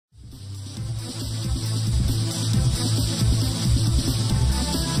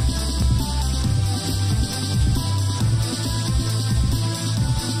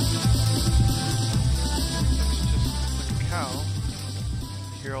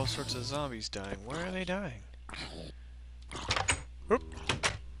all sorts of zombies dying. Where are they dying? Oop.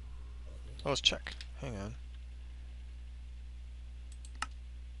 Oh, let's check. Hang on.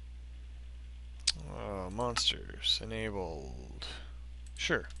 Monsters enabled.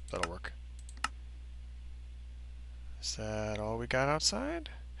 Sure, that'll work. Is that all we got outside?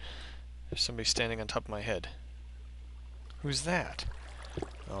 There's somebody standing on top of my head. Who's that?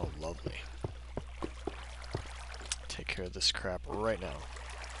 Oh, lovely. Take care of this crap right now.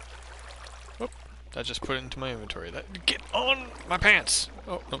 Whoop! That just put it into my inventory. Get on my pants!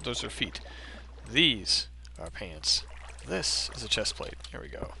 Oh, no, those are feet. These are pants. This is a chest plate. Here we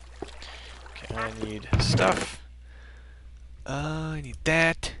go. Okay, I need stuff. I need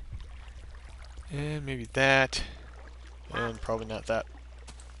that. And maybe that. And probably not that.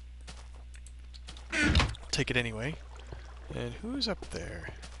 Take it anyway. And who's up there?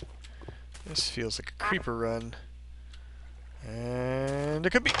 This feels like a creeper run. And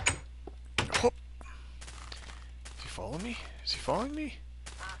it could be. Whoop. Is he following me? Is he following me?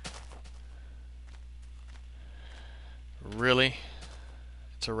 Really?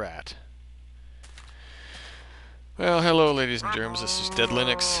 It's a rat. Well, hello ladies and germs, this is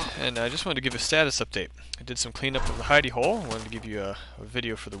Deadlinux, and I just wanted to give a status update. I did some cleanup of the Hidey Hole. I wanted to give you a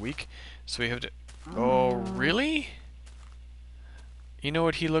video for the week. So we have to... Oh, really? You know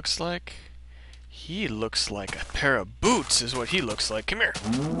what he looks like? He looks like a pair of boots is what he looks like. Come here.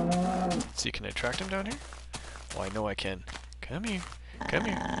 Let's see, can I track him down here? Oh, I know I can. Come here. Come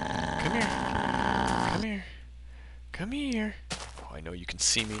here. Come here. Come here. Come here. Oh, I know you can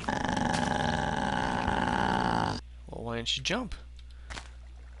see me. Well, why didn't you jump?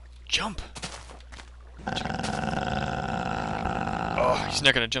 Jump! Oh, he's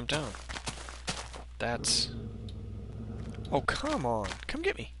not gonna jump down. That's... Oh, come on. Come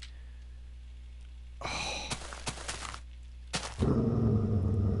get me. Oh.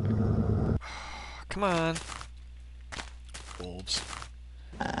 Come on. Wolves.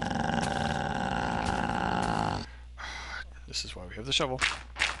 This is why we have the shovel.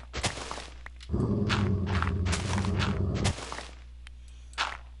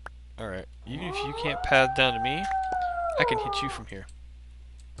 Alright, even if you can't pad down to me, I can hit you from here.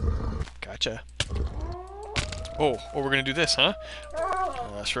 Gotcha. Oh, we're gonna do this, huh?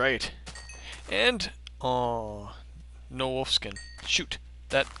 Oh, that's right. And, oh, no wolf skin. Shoot,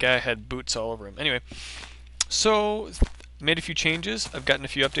 that guy had boots all over him. Anyway, so made a few changes. I've gotten a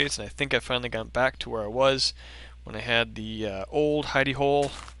few updates, and I think I finally got back to where I was when I had the old Hidey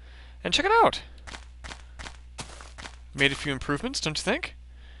Hole. And check it out. Made a few improvements, don't you think?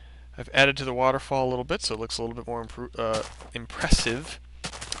 I've added to the waterfall a little bit, so it looks a little bit more impressive.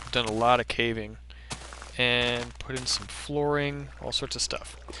 I've done a lot of caving and put in some flooring, all sorts of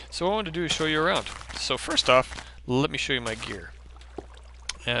stuff. So what I wanted to do is show you around. So first off, let me show you my gear.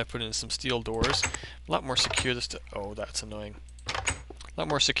 And I put in some steel doors, a lot more secure this time. Oh, that's annoying. A lot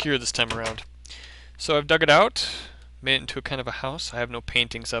more secure this time around. So I've dug it out, made it into a kind of a house. I have no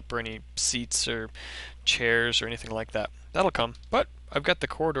paintings up or any seats or chairs or anything like that. That'll come, but I've got the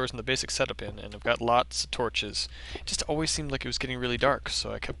corridors and the basic setup in, and I've got lots of torches. It just always seemed like it was getting really dark,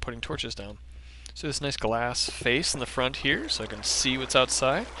 so I kept putting torches down. So this nice glass face in the front here, so I can see what's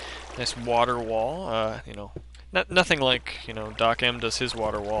outside. Nice water wall, you know, nothing like, you know, Doc M does his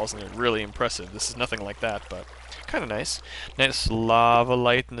water walls, and they're really impressive. This is nothing like that, but kind of nice. Nice lava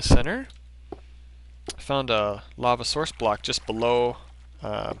light in the center. I found a lava source block just below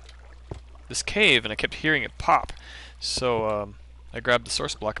this cave, and I kept hearing it pop. So I grabbed the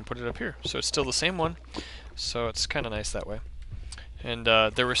source block and put it up here. So it's still the same one, so it's kind of nice that way. And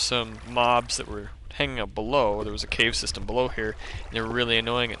there were some mobs that were hanging out below. There was a cave system below here, and they were really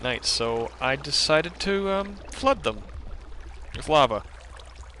annoying at night, so I decided to flood them with lava.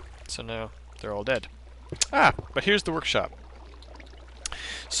 So now they're all dead. Ah, but here's the workshop.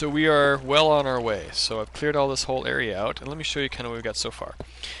 So we are well on our way. So I've cleared all this whole area out, and let me show you kind of what we've got so far.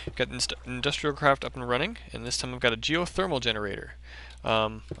 We've got industrial craft up and running, and this time I've got a geothermal generator.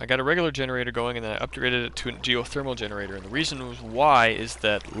 I got a regular generator going, and then I upgraded it to a geothermal generator. And the reason why is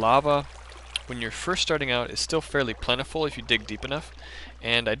that lava, when you're first starting out, is still fairly plentiful if you dig deep enough.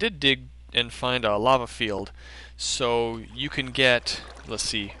 And I did dig and find a lava field, so you can get, let's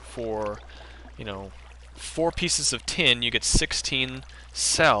see, for, you know, 4 pieces of tin, you get 16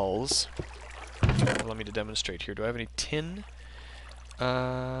 cells. Allow me to demonstrate here. Do I have any tin?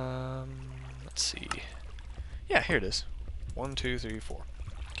 Let's see. Yeah, here it is. 1, 2, 3, 4.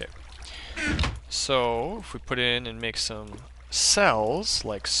 Okay. So, if we put in and make some cells,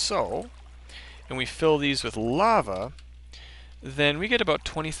 like so, and we fill these with lava, then we get about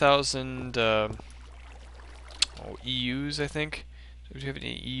 20,000 EUs, I think. Do we have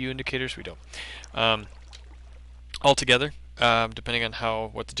any EU indicators? We don't. Altogether, depending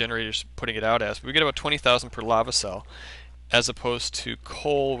on what the generator's putting it out as, but we get about 20,000 per lava cell, as opposed to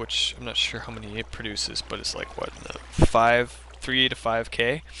coal, which I'm not sure how many it produces, but it's like, what, 3 to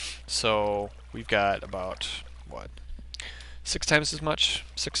 5K? So we've got about, what, 6 times as much,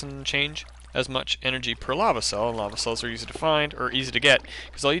 6 and change, as much energy per lava cell, and lava cells are easy to find, or easy to get,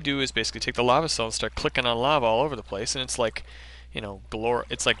 because all you do is basically take the lava cell and start clicking on lava all over the place, and it's like,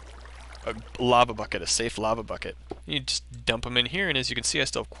 it's like a lava bucket, a safe lava bucket. You just dump them in here, and as you can see, I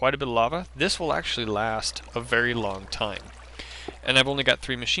still have quite a bit of lava. This will actually last a very long time. And I've only got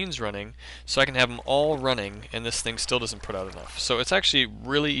 3 machines running, so I can have them all running, and this thing still doesn't put out enough. So it's actually a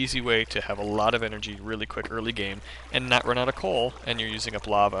really easy way to have a lot of energy really quick early game, and not run out of coal, and you're using up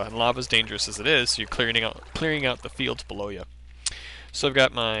lava. And lava's dangerous as it is, so you're clearing out the fields below you. So I've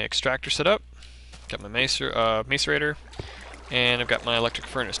got my extractor set up, got my macerator, and I've got my electric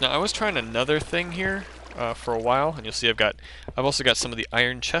furnace. Now I was trying another thing here for a while, and you'll see I've also got some of the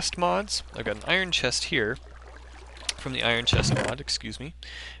iron chest mods. I've got an iron chest here from the iron chest mod, excuse me,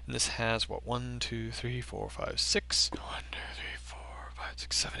 and this has what, 1, 2, 3, 4, 5, 6, 1, 2, 3, 4, 5,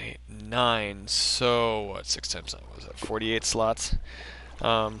 6, 7, 8, 9. So what? 6 times 9? What was that? 48 slots.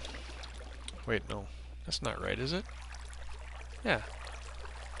 Wait, no, that's not right, is it? Yeah.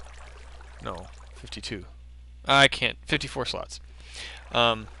 No, 52. I can't. 54 slots.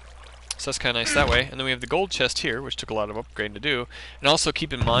 So that's kind of nice that way. And then we have the gold chest here, which took a lot of upgrading to do. And also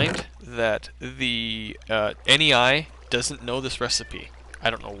keep in mind that the NEI doesn't know this recipe.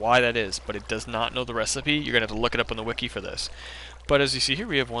 I don't know why that is, but it does not know the recipe. You're going to have to look it up on the wiki for this. But as you see here,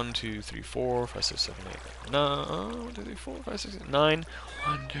 we have 1, 2, 3, 4, 5, 6, 7, 8, 9. 1, 2, 3, 4, 5, 6, 7, 9.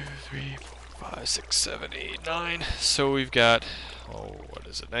 1, 2, 3, 4, 5, 6, 7, 8, 9. So we've got, oh, what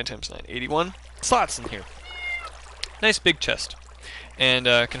is it? 9 times 9, 81 slots in here. Nice big chest. And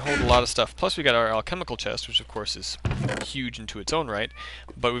can hold a lot of stuff. Plus we got our alchemical chest, which of course is huge into its own right.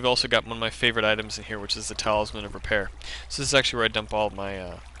 But we've also got one of my favorite items in here, which is the Talisman of Repair. So this is actually where I dump all of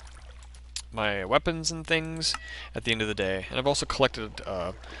my my weapons and things at the end of the day. And I've also collected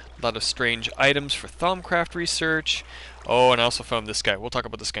a lot of strange items for Thaumcraft research. Oh, and I also found this guy. We'll talk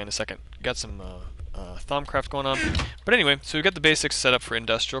about this guy in a second. Got some Thaumcraft going on. But anyway, so we've got the basics set up for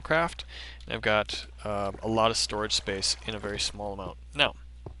industrial craft. And I've got a lot of storage space in a very small amount. Now,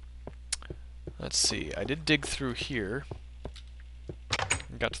 let's see. I did dig through here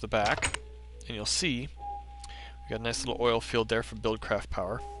and got to the back, and you'll see we got a nice little oil field there for buildcraft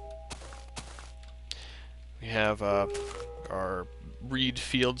power. We have our reed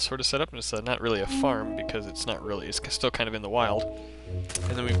field sort of set up, and it's not really a farm because it's not really, it's still kind of in the wild.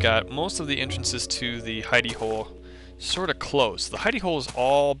 And then we've got most of the entrances to the Hidey Hole sort of close. The Hidey Hole is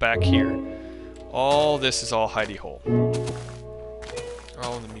all back here. All this is all Hidey Hole.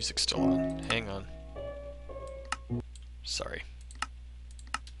 Oh, the music's still on. Hang on. Sorry.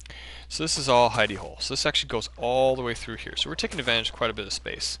 So this is all Hidey Hole. So this actually goes all the way through here. So we're taking advantage of quite a bit of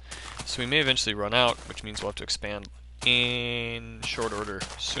space. So we may eventually run out, which means we'll have to expand in short order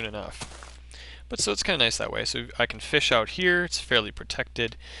soon enough. But so it's kind of nice that way. So I can fish out here. It's fairly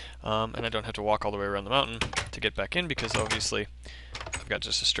protected. And I don't have to walk all the way around the mountain to get back in because obviously I've got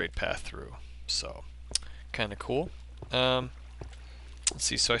just a straight path through. So kind of cool. Let's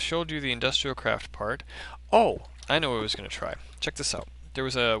see. So I showed you the industrial craft part. Oh, I know what I was going to try. Check this out. There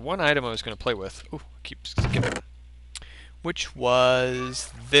was one item I was going to play with. Ooh, keep skipping. Which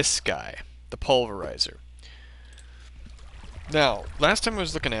was this guy, the pulverizer. Now, last time I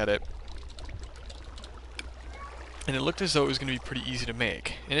was looking at it, and it looked as though it was going to be pretty easy to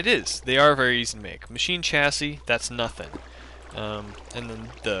make. And it is. They are very easy to make. Machine chassis, that's nothing. And then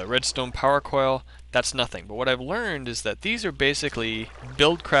the redstone power coil, that's nothing. But what I've learned is that these are basically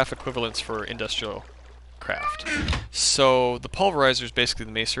buildcraft equivalents for industrial craft. So the pulverizer is basically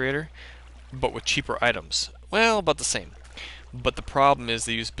the macerator, but with cheaper items. Well, about the same. But the problem is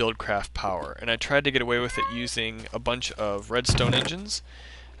they use buildcraft power, and I tried to get away with it using a bunch of redstone engines.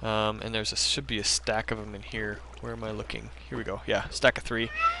 And should be a stack of them in here. Where am I looking? Here we go. Yeah, stack of 3.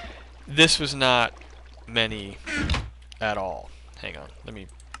 This was not many at all. Hang on. Let me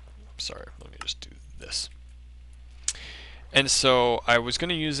just do this. And so I was going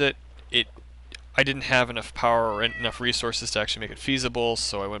to use it. I didn't have enough power or enough resources to actually make it feasible,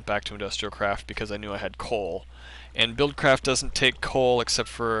 so I went back to industrial craft because I knew I had coal. And buildcraft doesn't take coal except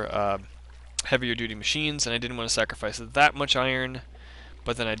for heavier duty machines, and I didn't want to sacrifice that much iron,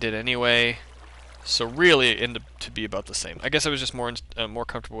 but then I did anyway. So really it ended up to be about the same. I guess I was just more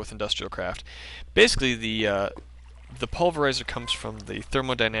comfortable with industrial craft. Basically the pulverizer comes from the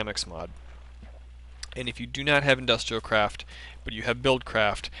thermodynamics mod. And if you do not have Industrial Craft, but you have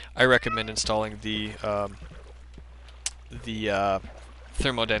Buildcraft, I recommend installing the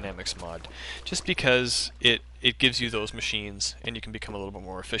thermodynamics mod, just because it gives you those machines and you can become a little bit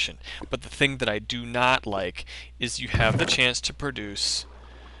more efficient. But the thing that I do not like is you have the chance to produce,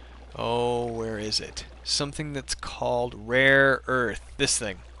 oh, where is it? Something that's called rare earth. This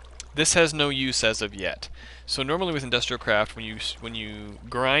thing. This has no use as of yet. So normally with Industrial Craft, when you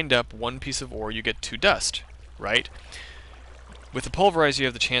grind up one piece of ore, you get 2 dust, right? With the pulverizer, you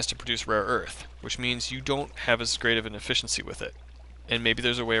have the chance to produce rare earth, which means you don't have as great of an efficiency with it. And maybe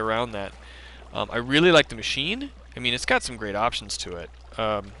there's a way around that. I really like the machine. I mean, it's got some great options to it.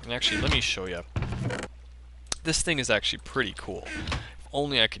 And actually, let me show you. This thing is actually pretty cool. If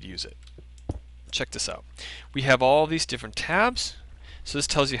only I could use it. Check this out. We have all these different tabs. So this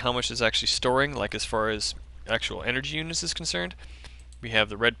tells you how much it's actually storing, like as far as actual energy units is concerned. We have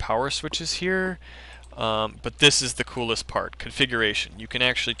the red power switches here. But this is the coolest part, configuration. You can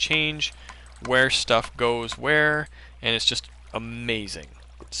actually change where stuff goes where, and it's just amazing.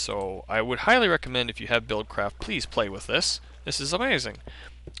 So I would highly recommend, if you have Buildcraft, please play with this. This is amazing.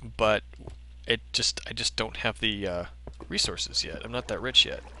 But I just don't have the resources yet. I'm not that rich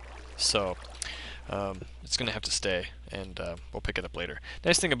yet. So it's going to have to stay, and we'll pick it up later.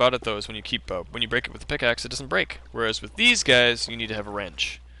 Nice thing about it, though, is when you break it with the pickaxe, it doesn't break. Whereas with these guys, you need to have a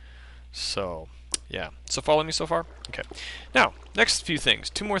wrench. So yeah. So follow me so far? Okay. Now, next few things.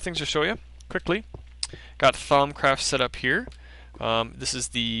 2 more things to show you quickly. Got Thaumcraft set up here. This is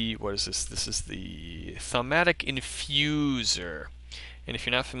the, what is this? This is the Thaumatic Infuser. And if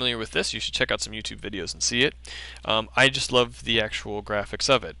you're not familiar with this, you should check out some YouTube videos and see it. I just love the actual graphics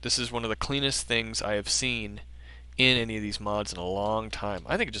of it. This is one of the cleanest things I have seen in any of these mods in a long time.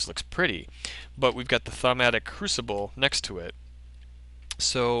 I think it just looks pretty. But we've got the Thaumatic Crucible next to it.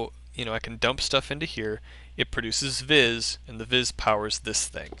 So, you know, I can dump stuff into here. It produces Viz, and the Viz powers this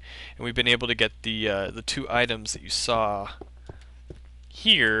thing. And we've been able to get the 2 items that you saw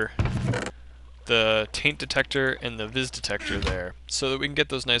here, the taint detector and the Viz detector there, so that we can get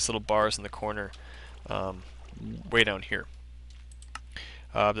those nice little bars in the corner way down here.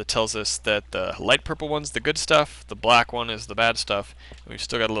 That tells us that the light purple one's the good stuff, the black one is the bad stuff, and we've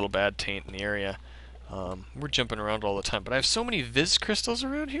still got a little bad taint in the area. We're jumping around all the time, but I have so many Viz crystals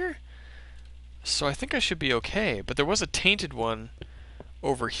around here, so I think I should be okay. But there was a tainted one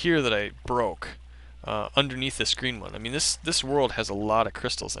over here that I broke underneath this green one. I mean, this world has a lot of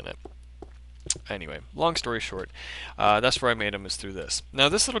crystals in it. Anyway, long story short, that's where I made them, is through this. Now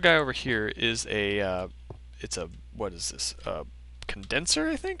this little guy over here is a, what is this? Condenser,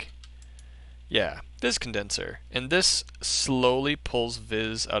 I think? Yeah, Viz condenser. And this slowly pulls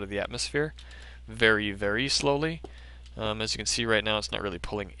Viz out of the atmosphere. Very, very slowly. As you can see right now, it's not really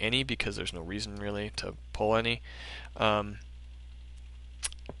pulling any because there's no reason really to pull any. I'm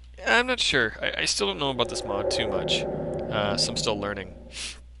not sure. I still don't know about this mod too much, so I'm still learning.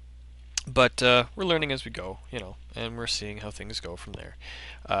 But we're learning as we go, you know, and we're seeing how things go from there.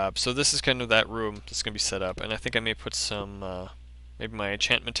 So this is kind of that room that's going to be set up, and I think I may put some, maybe my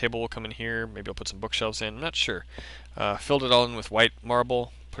enchantment table will come in here, maybe I'll put some bookshelves in, I'm not sure. Filled it all in with white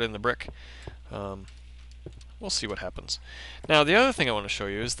marble, put in the brick. We'll see what happens. Now the other thing I want to show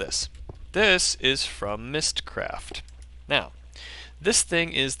you is this. This is from Mystcraft. Now, this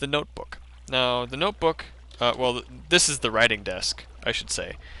thing is the notebook. Now the notebook, well, this is the writing desk, I should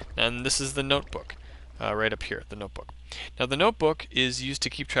say, and this is the notebook, right up here, the notebook. Now the notebook is used to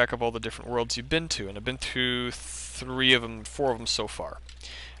keep track of all the different worlds you've been to, and I've been through 4 of them so far.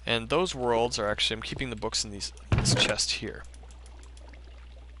 And those worlds are actually, I'm keeping the books in this chest here.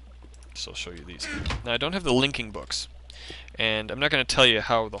 So I'll show you these. Now I don't have the linking books, and I'm not going to tell you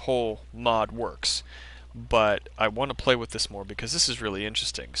how the whole mod works, but I want to play with this more because this is really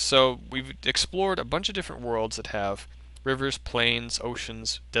interesting. So we've explored a bunch of different worlds that have rivers, plains,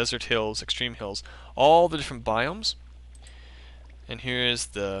 oceans, desert hills, extreme hills, all the different biomes. And here is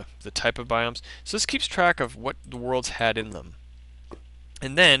the type of biomes. So this keeps track of what the worlds had in them.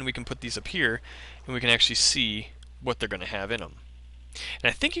 And then we can put these up here, and we can actually see what they're going to have in them. And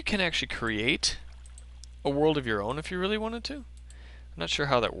I think you can actually create a world of your own if you really wanted to. I'm not sure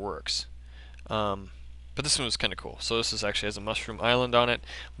how that works. But this one was kind of cool. So this actually has a mushroom island on it,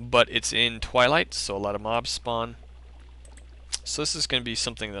 but it's in twilight, so a lot of mobs spawn. So this is going to be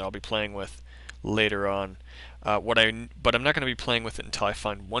something that I'll be playing with later on. But I'm not going to be playing with it until I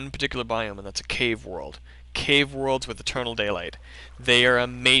find one particular biome, and that's a cave world. Cave worlds with eternal daylight. They are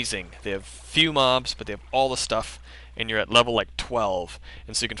amazing. They have few mobs, but they have all the stuff, and you're at level like 12,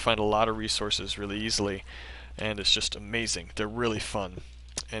 and so you can find a lot of resources really easily, and it's just amazing. They're really fun.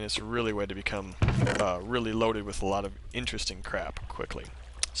 and it's a really way to become really loaded with a lot of interesting crap quickly.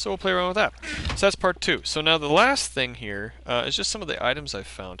 So we'll play around with that. So that's part 2. So now the last thing here is just some of the items I've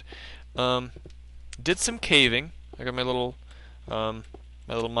found. Did some caving. I got my little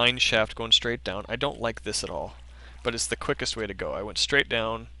mine shaft going straight down. I don't like this at all, but it's the quickest way to go. I went straight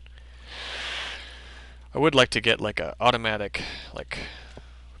down. I would like to get like a automatic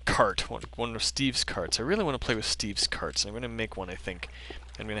cart, one of Steve's carts. I really want to play with Steve's carts. I'm going to make one, I think.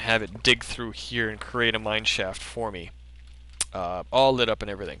 I'm going to have it dig through here and create a mine shaft for me. All lit up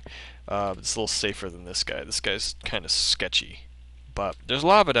and everything. It's a little safer than this guy. This guy's kind of sketchy. But there's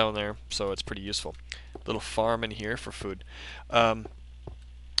lava down there, so it's pretty useful. Little farm in here for food. But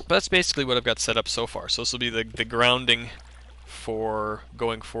that's basically what I've got set up so far. So this will be the grounding for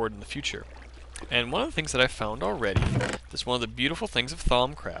going forward in the future. And one of the things that I found already, that's one of the beautiful things of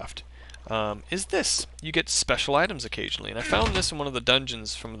Thaumcraft, is this. You get special items occasionally. And I found this in one of the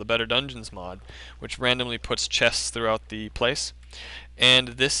dungeons from the Better Dungeons mod, which randomly puts chests throughout the place. And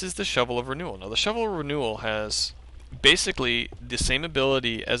this is the Shovel of Renewal. Now the Shovel of Renewal has basically the same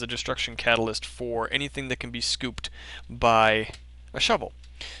ability as a Destruction Catalyst for anything that can be scooped by a shovel.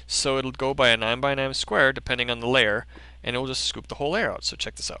 So it'll go by a 9x9 square depending on the layer, and it'll just scoop the whole layer out. So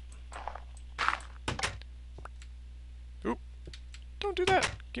check this out. Oop. Don't do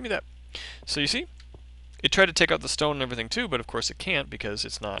that. Give me that. So you see? It tried to take out the stone and everything too, but of course it can't because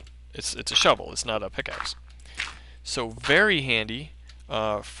it's not. It's a shovel. It's not a pickaxe. So very handy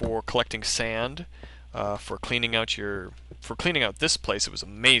for collecting sand, for cleaning out this place. It was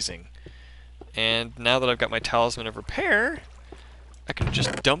amazing. And now that I've got my Talisman of Repair, I can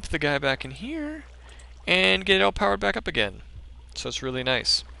just dump the guy back in here and get it all powered back up again. So it's really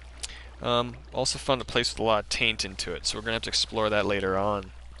nice. Also found a place with a lot of taint into it, so we're going to have to explore that later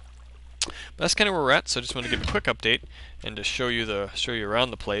on. But that's kind of where we're at, so I just want to give a quick update and to show you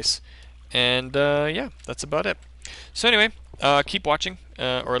around the place. And yeah, that's about it. So anyway, keep watching,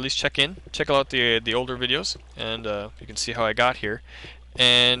 or at least check out the older videos, and you can see how I got here.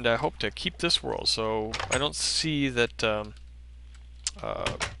 And I hope to keep this world, so I don't see that the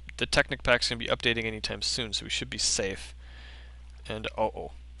Technic pack's going to be updating anytime soon, so we should be safe. And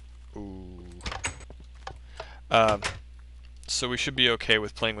so we should be okay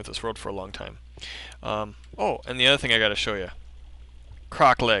with playing with this world for a long time. Oh, and the other thing I got to show you.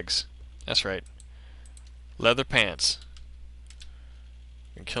 Croc legs. That's right. Leather pants.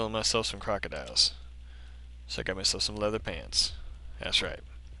 I'm killing myself some crocodiles. So I got myself some leather pants. That's right.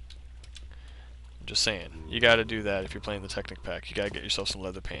 I'm just saying. You got to do that if you're playing the Technic pack. You got to get yourself some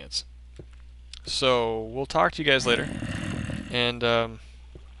leather pants. So we'll talk to you guys later. And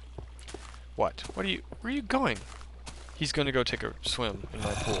what? Where are you going? He's going to go take a swim in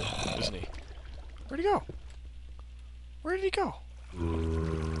my pool, isn't he? Where'd he go? Where did he go?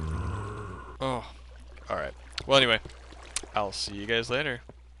 Oh, alright. Well, anyway, I'll see you guys later.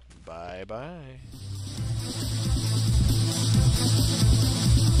 Bye-bye.